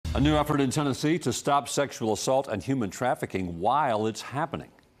A new effort in Tennessee to stop sexual assault and human trafficking while it's happening.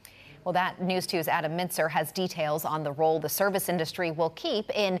 Well, that News 2's Adam Mintzer has details on the role the service industry will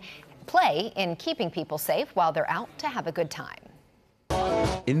play in keeping people safe while they're out to have a good time.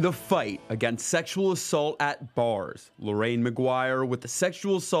 In the fight against sexual assault at bars, Lorraine McGuire with the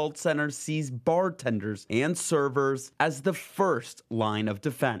Sexual Assault Center sees bartenders and servers as the first line of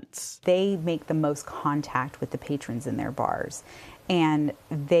defense. They make the most contact with the patrons in their bars, and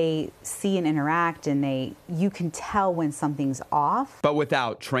they see and interact, and you can tell when something's off. But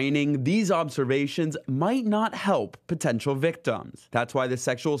without training, these observations might not help potential victims. That's why the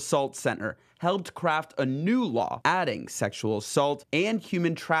Sexual Assault Center helped craft a new law adding sexual assault and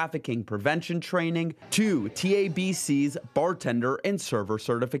human trafficking prevention training to TABC's bartender and server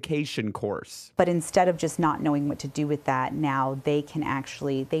certification course. But instead of just not knowing what to do with that, now they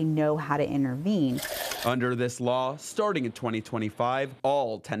know how to intervene. Under this law, starting in 2025,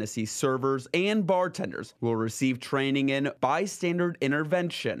 all Tennessee servers and bartenders will receive training in bystander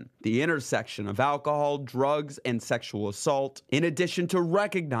intervention, the intersection of alcohol, drugs, and sexual assault, in addition to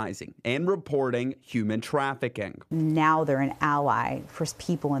recognizing and reporting human trafficking. Now they're an ally for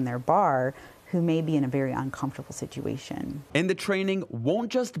people in their bar who may be in a very uncomfortable situation. And the training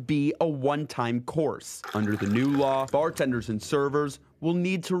won't just be a one-time course. Under the new law, bartenders and servers will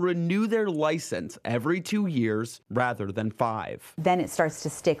need to renew their license every 2 years rather than 5. Then it starts to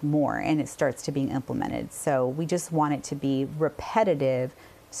stick more and it starts to be implemented. So we just want it to be repetitive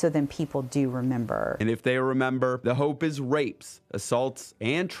so then people do remember. And if they remember, the hope is rapes, assaults,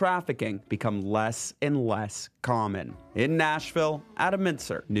 and trafficking become less and less common. In Nashville, Adam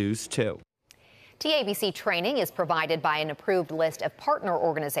Mintzer, News 2. TABC training is provided by an approved list of partner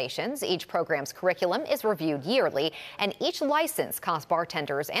organizations. Each program's curriculum is reviewed yearly, and each license costs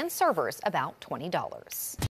bartenders and servers about $20.